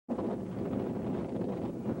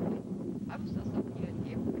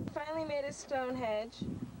Finally made it Stonehenge.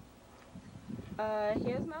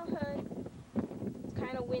 Here's Mount Hood. It's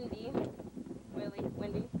kind of windy, really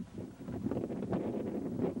windy.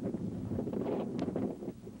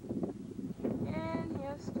 And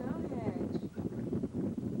here's Stonehenge.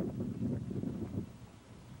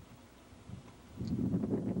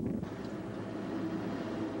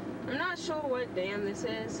 I'm not sure what dam this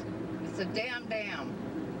is. It's a damn dam.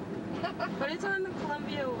 But it's on the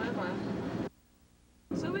Columbia River.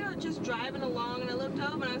 So we were just driving along and I looked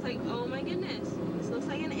over and I was like, oh my goodness, this looks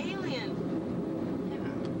like an alien. Yeah.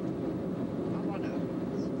 I want a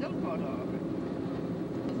still photo of it.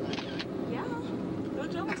 Yeah. I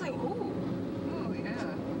looked over and I was like, ooh. Oh,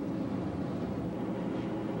 yeah.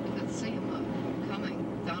 You can see him coming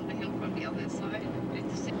down the hill from the other side.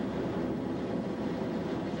 It's just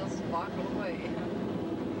sparkle away.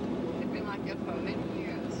 It's been like that for many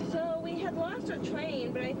years. So we had lost our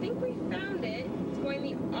train, but I think we found it. It's going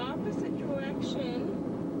the opposite direction.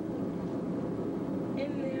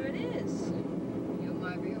 And there it is. You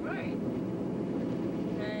might be right.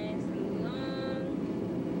 Nice and long.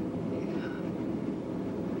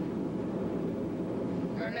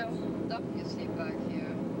 Yeah. Or no. Stuff you see back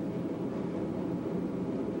here.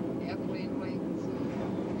 Airplane wings.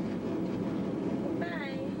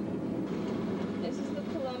 Bye. This is the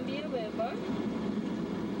Columbia River.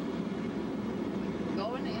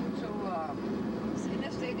 Going into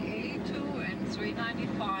Interstate 82 and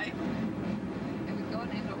 395, and we're going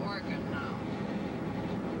into Oregon now.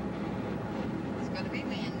 It's going to be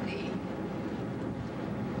windy.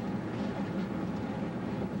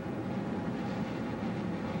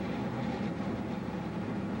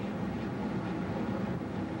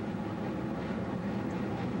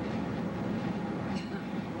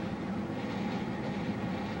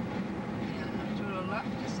 And to the left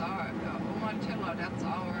is our Umatilla, that's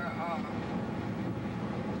our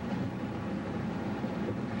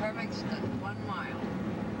Hermingston, 1 mile.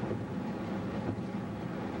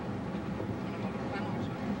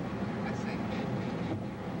 I think.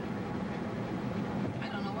 I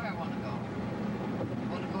don't know where I want to go. I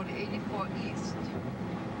want to go to 84 East.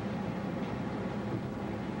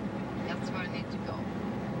 That's where I need to go.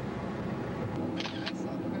 That's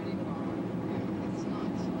a pretty farm. Yeah, it's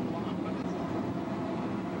not so long, but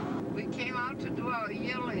it's... We came out to do our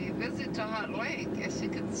yearly visit to Hot Lake, as you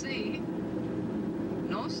can see.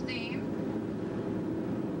 No steam.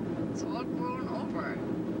 It's all grown over.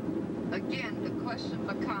 Again, the question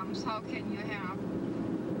becomes, how can you have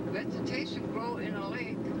vegetation grow in a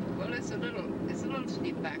lake? Well, it's a little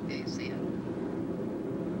steep back there, you see it?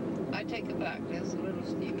 I take it back. There's a little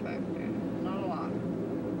steep back there. Not a lot.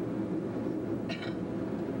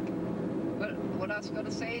 But what I was going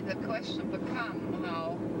to say, the question becomes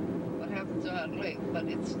what happens to that lake, but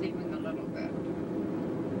it's steaming a little bit.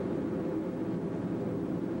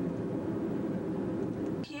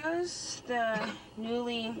 Here's the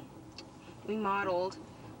newly remodeled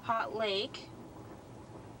Hot Lake.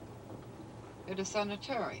 It's a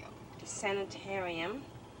sanitarium. Sanitarium.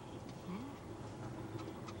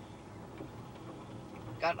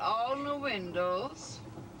 Got all new windows.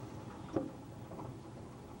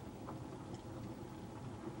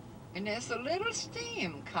 And there's a little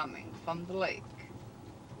steam coming from the lake.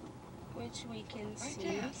 Which we can Right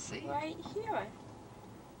there, see? right here.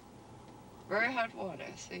 Very hot water,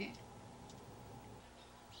 see?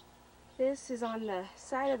 This is on the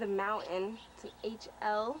side of the mountain. It's an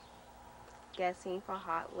HL, guessing for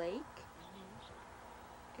Hot Lake.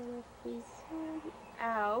 And if we zoom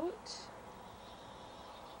out,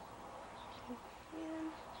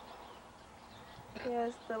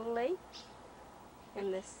 there's the lake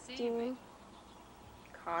and the steam.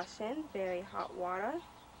 Caution, very hot water,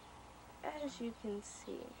 as you can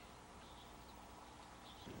see.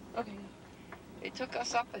 Okay. They took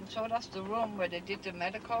us up and showed us the room where they did the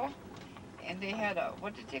medical, and they had a,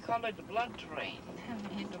 what did they call it, the blood drain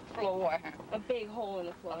in the floor. A big hole in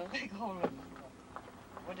the floor. A big hole in the floor.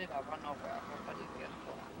 What did I run over? I hope I didn't get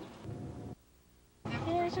it.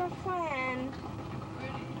 Here's your friend.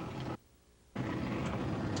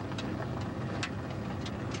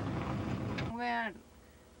 We're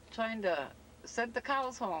trying to send the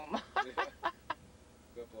cows home. Yeah.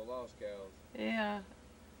 Couple of lost cows. Yeah.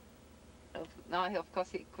 Now, of course,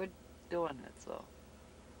 he quit doing it, so.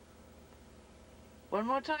 One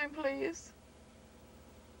more time, please.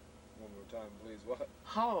 One more time, please. What?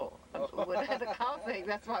 Oh, with the cow thing,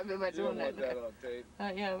 that's why we were doing it. You don't want that on tape.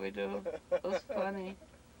 Yeah, we do. It was funny.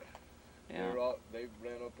 Yeah. They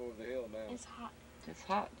ran up over the hill now. It's hot. It's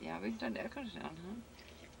hot. Yeah, we can turn the air conditioner on, huh?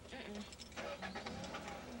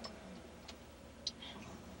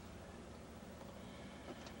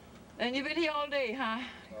 And you've been here all day, huh?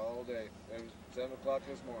 All day. It was 7 o'clock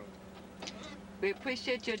this morning. We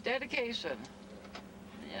appreciate your dedication.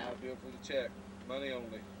 Yeah. I'll do it for the check. Money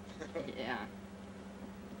only. Yeah.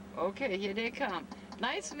 Okay, here they come.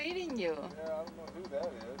 Nice meeting you. Yeah, I don't know who that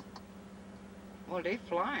is. Well, they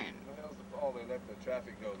flying. The hell's the, oh, they let the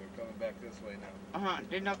traffic go. They're coming back this way now. Uh-huh.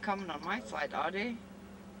 They're not coming on my side, are they?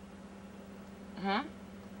 Huh?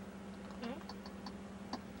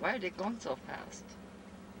 Why are they going so fast?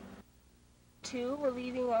 We're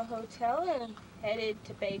leaving our hotel and headed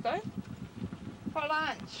to Baker For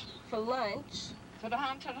lunch. for lunch. To the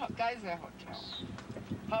Haunted Geyser Hotel.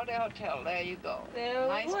 Holiday Hotel, there you go. There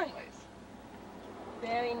Nice we go. place.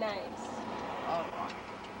 Very nice. All right.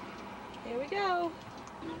 Here we go.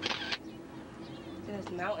 There's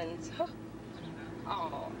mountains. Huh.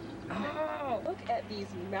 Oh. Oh, look at these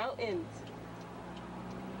mountains.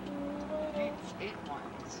 It's 8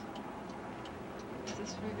 miles. Is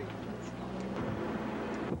this really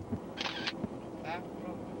back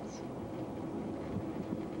roads?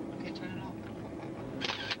 Okay, turn it off.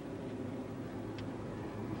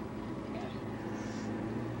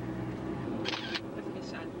 That's a good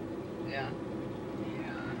shot. Yeah.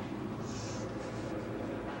 Yeah.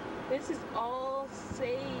 This is all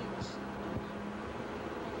sage.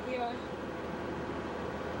 Here.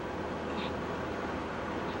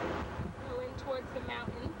 Going towards the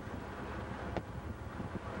mountain.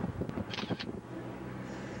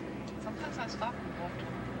 Sometimes I stop and go to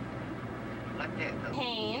like that.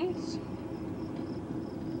 Haynes.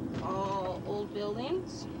 All old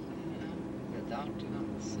buildings. The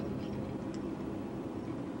downtown is so cute.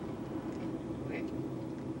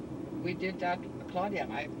 We did that, Claudia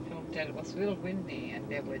and I filmed that. It was real windy and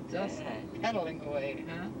they were just pedaling away,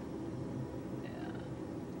 huh? Yeah.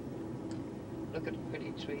 Look at the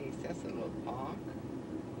pretty trees. That's a little park.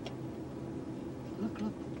 Look,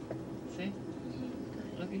 look. See?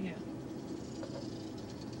 Look at here.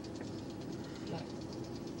 Look.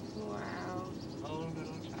 Wow. Old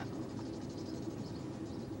little town.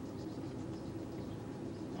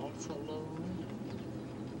 Also low.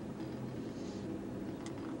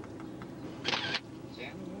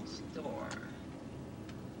 General store.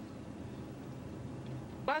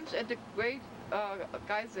 Lunch at the Great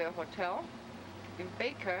Geyser Hotel in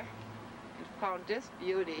Baker and found this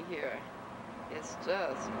beauty here. It's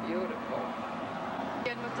just beautiful.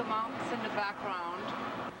 Again with the mountains in the background.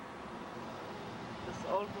 This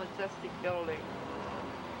old majestic building.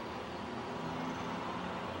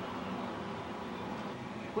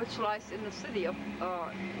 Which lies in the city of,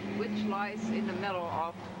 which lies in the middle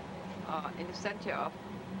of, in the center of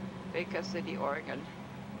Baker City, Oregon.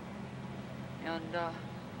 And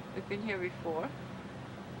we've been here before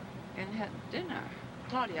and had dinner,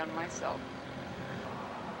 Claudia and myself.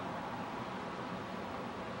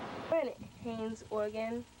 We're in Haynes,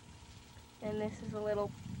 Oregon, and this is a little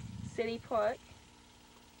city park,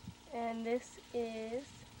 and this is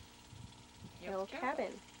Hill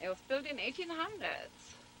Cabin. It was built in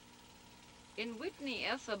 1800s in Whitney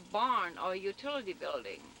as a barn or utility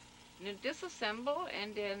building. And it disassembled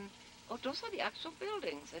and then, oh, those are the actual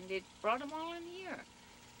buildings, and they brought them all in here.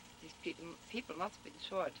 These people must have been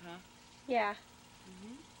short, huh? Yeah.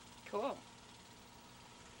 Cool.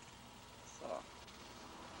 So,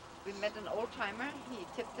 we met an old-timer. He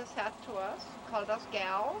tipped his hat to us, called us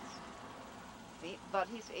gals. See, but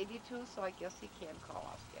he's 82, so I guess he can't call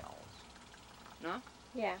us gals. No?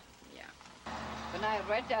 Yeah. Yeah. When I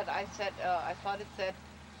read that, I said, I thought it said,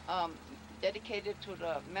 dedicated to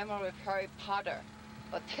the memory of Harry Potter.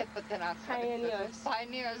 But then I said, Pioneers.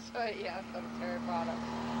 Pioneers, yeah, so it's Harry Potter.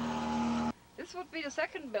 This would be the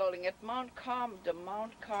second building at the Mount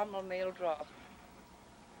Carmel Mail Drop.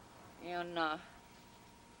 And,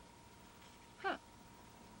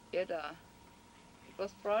 it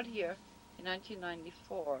was brought here in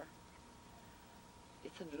 1994.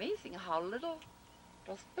 It's amazing how little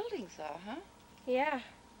those buildings are, huh? Yeah.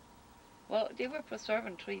 Well, they were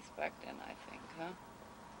preserving trees back then, I think, huh?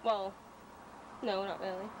 Well, no, not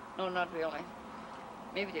really. No, not really.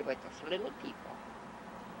 Maybe they were just little people.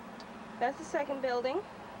 That's the second building.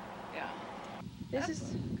 Yeah. This is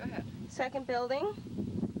Go ahead. second building,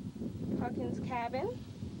 Hawkins Cabin,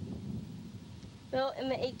 built in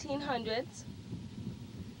the 1800s.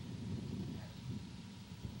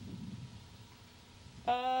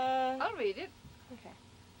 I'll read it. Okay.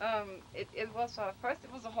 It was first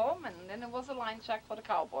it was a home, and then it was a line shack for the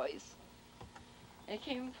cowboys. It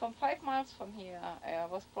came from 5 miles from here. It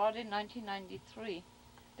was brought in 1993.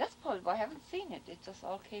 That's probably why I haven't seen it. It just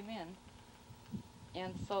all came in,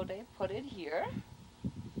 and so they put it here.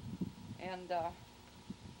 And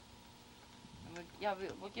Yeah,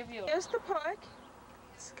 we'll give you. Here's the park.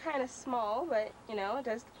 It's kind of small, but you know, it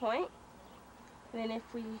does the point. And then if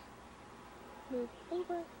we move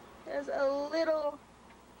over, there's a little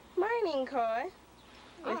mining car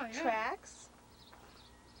with tracks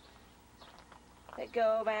that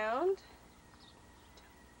go around.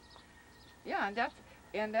 Yeah,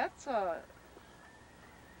 and that's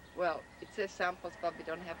well, it says samples, but we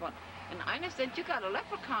don't have one. And I understand you got a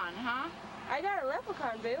leprechaun, huh? I got a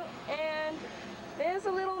leprechaun boot, and there's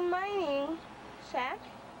a little mining shack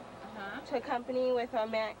to accompany with our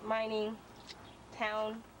mining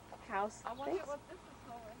town house. I wonder what this is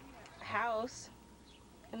over here. House,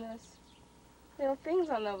 and there's little things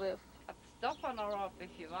on the roof. Stuff on the roof if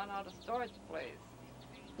you run out of storage place.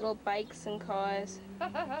 Little bikes and cars.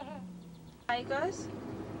 Bikers.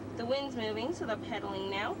 The wind's moving, so they're pedaling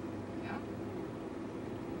now. Yeah.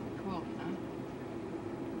 Cool,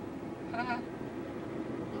 huh?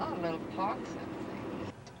 A lot of little parks and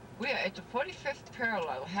things. We are at the 45th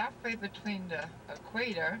parallel, halfway between the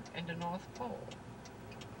equator and the North Pole.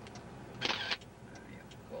 There you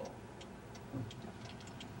go.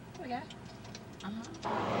 Oh yeah.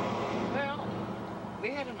 Well, we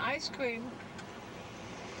had an ice cream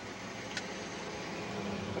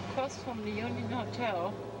across from the Union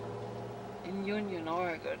Hotel in Union,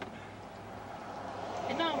 Oregon.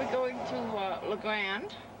 And now we're going to La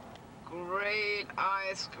Grande. Great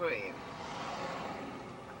ice cream.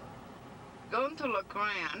 Going to La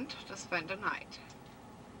Grande to spend the night.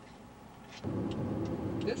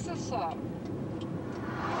 This is a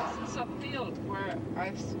field where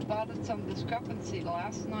I spotted some discrepancy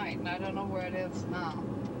last night, and I don't know where it is now.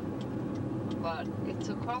 But it's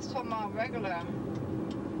across from our regular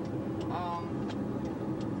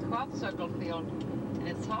crop circle field, and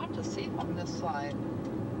it's hard to see from this side.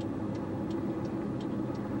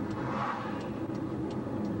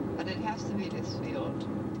 But it has to be this field.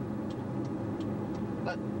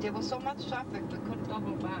 But there was so much traffic we couldn't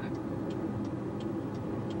double back.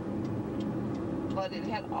 But it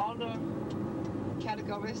had all the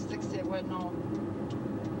characteristics. There were no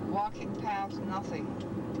walking paths, nothing.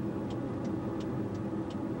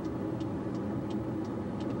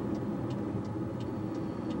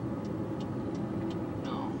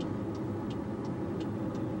 No.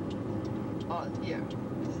 Oh, here.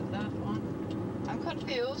 Is it that one? I'm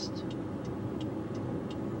confused.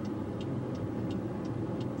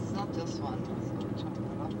 It's not this one. So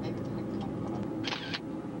maybe we can come on.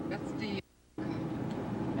 That's the...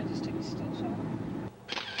 I just took a still shot.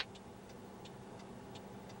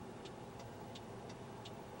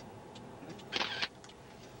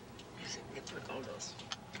 They put all those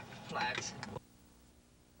flags.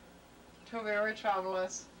 Two weary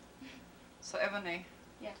travelers. So Ebony,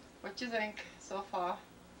 what do you think so far?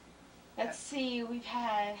 Let's see, we've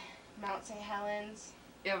had Mount St. Helens.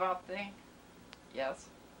 Erupting. Yes.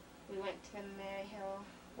 We went to the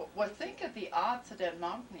Maryhill. Well, think of the odds of that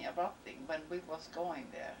mountain erupting when we was going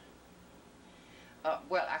there.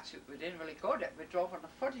 Well, actually, we didn't really go there. We drove on the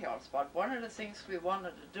foothills, but one of the things we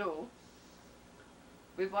wanted to do,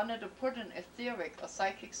 we wanted to put an etheric or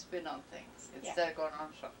psychic spin on things instead of going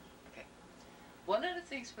on shop. Okay. One of the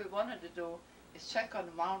things we wanted to do is check on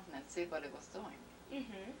the mountain and see what it was doing.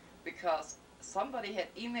 Because somebody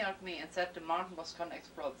had emailed me and said the mountain was going to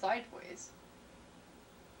explode sideways,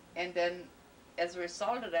 and then as a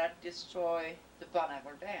result of that, destroy the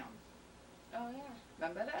Bonneville Dam. Oh yeah.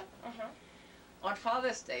 Remember that? On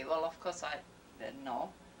Father's Day, well, of course I didn't know,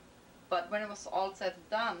 but when it was all said and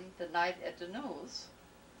done, the night at the news,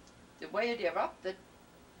 the way it erupted,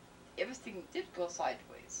 everything did go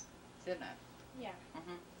sideways, didn't it? Yeah.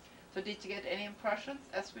 So did you get any impressions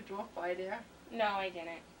as we drove by there? No, I didn't.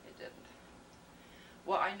 It didn't.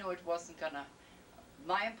 Well, I knew it wasn't gonna.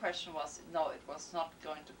 My impression was, no, it was not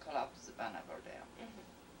going to collapse the Bonneville Dam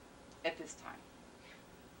at this time.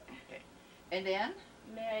 Okay. And then?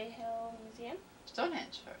 Maryhill Museum?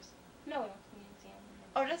 Stonehenge first. No, we went to the museum.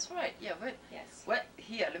 Oh, that's right. Yeah, but Yes. well,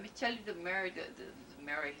 here, let me tell you the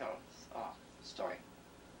Maryhill story.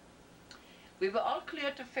 We were all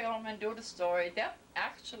cleared to film and do the story. That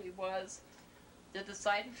actually was the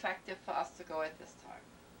deciding factor for us to go at this time.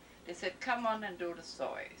 They said, come on and do the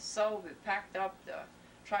story. So we packed up the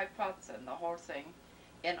tripods and the whole thing.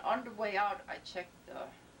 And on the way out, I checked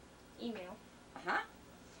the email.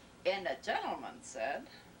 And a gentleman said,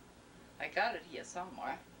 I got it here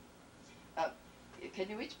somewhere. Can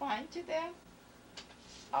you reach behind you there?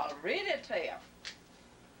 I'll read it to you.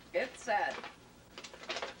 It said,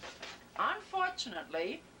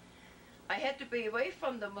 unfortunately, I had to be away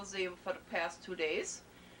from the museum for the past 2 days,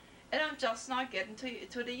 and I'm just not getting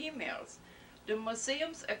to the emails. The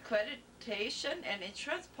museum's accreditation and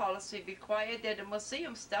insurance policy require that the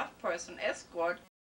museum staff person escort